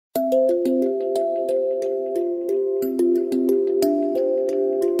The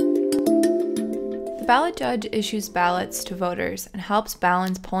ballot judge issues ballots to voters and helps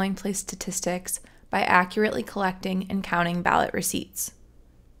balance polling place statistics by accurately collecting and counting ballot receipts.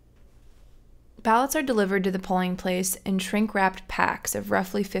 Ballots are delivered to the polling place in shrink-wrapped packs of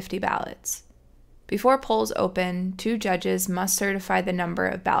roughly 50 ballots. Before polls open, 2 judges must certify the number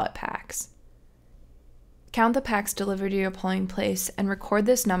of ballot packs. Count the packs delivered to your polling place and record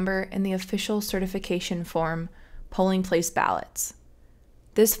this number in the official certification form, Polling Place Ballots.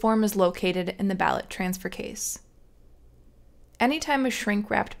 This form is located in the ballot transfer case. Anytime a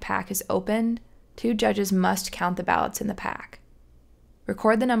shrink-wrapped pack is opened, 2 judges must count the ballots in the pack.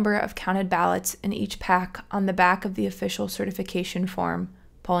 Record the number of counted ballots in each pack on the back of the official certification form,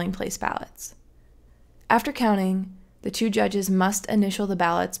 Polling Place Ballots. After counting, the 2 judges must initial the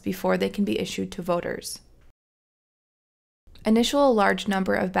ballots before they can be issued to voters. Initial a large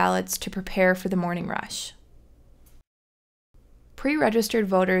number of ballots to prepare for the morning rush. Pre-registered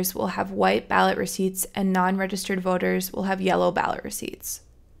voters will have white ballot receipts and non-registered voters will have yellow ballot receipts.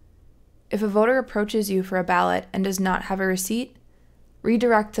 If a voter approaches you for a ballot and does not have a receipt,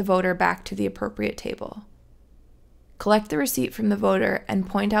 redirect the voter back to the appropriate table. Collect the receipt from the voter and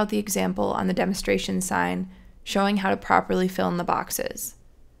point out the example on the demonstration sign showing how to properly fill in the boxes.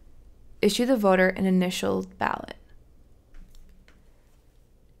 Issue the voter an initialed ballot.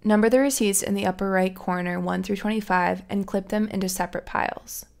 Number the receipts in the upper right corner 1 through 25 and clip them into separate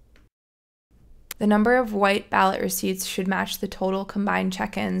piles. The number of white ballot receipts should match the total combined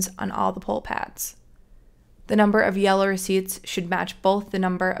check-ins on all the poll pads. The number of yellow receipts should match both the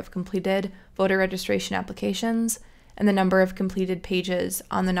number of completed voter registration applications and the number of completed pages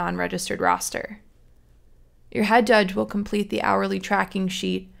on the non-registered roster. Your head judge will complete the hourly tracking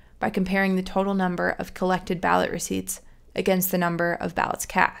sheet by comparing the total number of collected ballot receipts against the number of ballots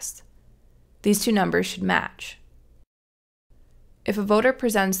cast. These 2 numbers should match. If a voter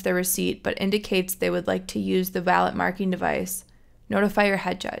presents their receipt but indicates they would like to use the ballot marking device, notify your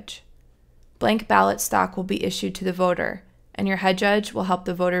head judge. Blank ballot stock will be issued to the voter, and your head judge will help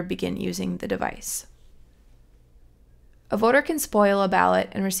the voter begin using the device. A voter can spoil a ballot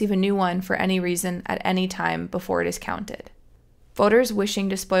and receive a new one for any reason at any time before it is counted. Voters wishing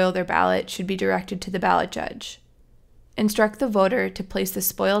to spoil their ballot should be directed to the ballot judge. Instruct the voter to place the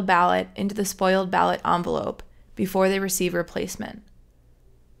spoiled ballot into the spoiled ballot envelope before they receive a replacement.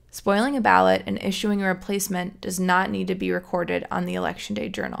 Spoiling a ballot and issuing a replacement does not need to be recorded on the Election Day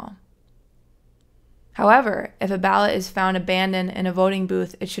Journal. However, if a ballot is found abandoned in a voting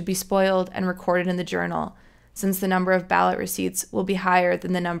booth, it should be spoiled and recorded in the journal, since the number of ballot receipts will be higher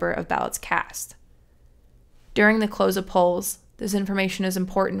than the number of ballots cast. During the close of polls, this information is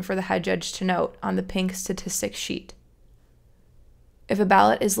important for the head judge to note on the pink statistics sheet. If a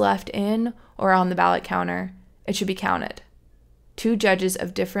ballot is left in or on the ballot counter, it should be counted. 2 judges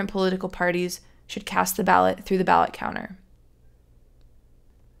of different political parties should cast the ballot through the ballot counter.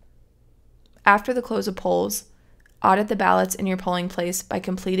 After the close of polls, audit the ballots in your polling place by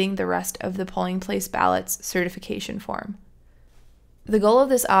completing the rest of the polling place ballots certification form. The goal of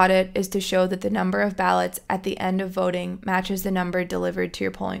this audit is to show that the number of ballots at the end of voting matches the number delivered to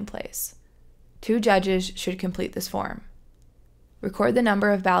your polling place. 2 judges should complete this form. Record the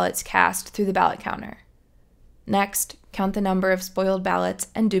number of ballots cast through the ballot counter. Next, count the number of spoiled ballots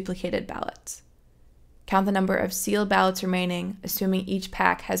and duplicated ballots. Count the number of sealed ballots remaining, assuming each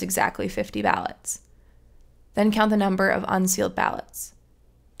pack has exactly 50 ballots. Then count the number of unsealed ballots.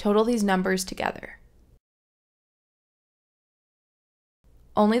 Total these numbers together.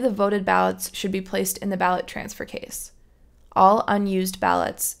 Only the voted ballots should be placed in the ballot transfer case. All unused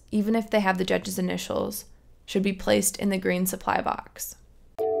ballots, even if they have the judge's initials, should be placed in the green supply box.